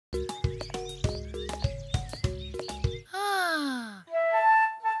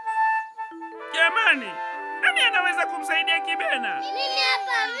Jamani, nani anaweza kumsaidia Kibena? Mimi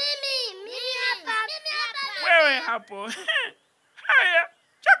hapa, mimi hapa. Wewe hapo. Haya,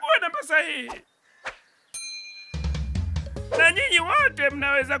 chagua namba sahihi. Na nyinyi wote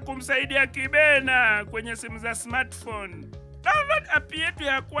mnaweza kumsaidia Kibena kwenye simu za smartphone. Download app yetu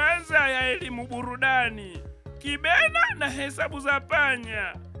ya kwanza ya elimu burudani, Kibena na hesabu za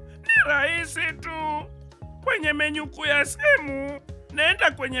Panya. Ni rahisi tu. Kwenye menu kuu ya simu,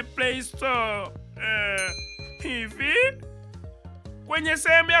 nenda kwenye Play Store. Hivi. Kwenye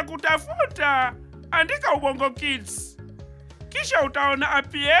sehemu ya kutafuta, andika Ubongo Kids. Kisha utaona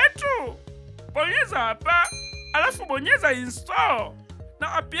app yetu. Bonyeza hapa, alafu bonyeza install.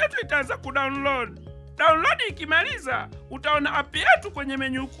 Na app yetu itaanza kudownload. Download ikimaliza, utaona app yetu kwenye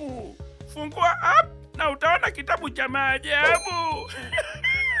menu kuu. Fungua app na utaona kitabu cha maajabu.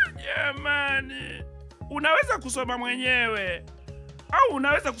 Jamani, unaweza kusoma mwenyewe au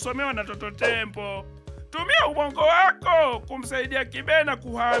unaweza kusomewa na Toto Tempo. Tumia ubongo wako kumsaidia Kibena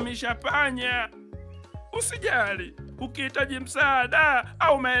kuhamisha Panya. Usijali, ukihitaji msaada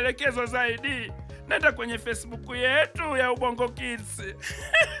au maelekezo zaidi, nenda kwenye Facebook yetu ya Ubongo Kids.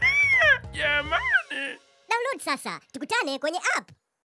 Jamani, Download sasa, tukutane kwenye app.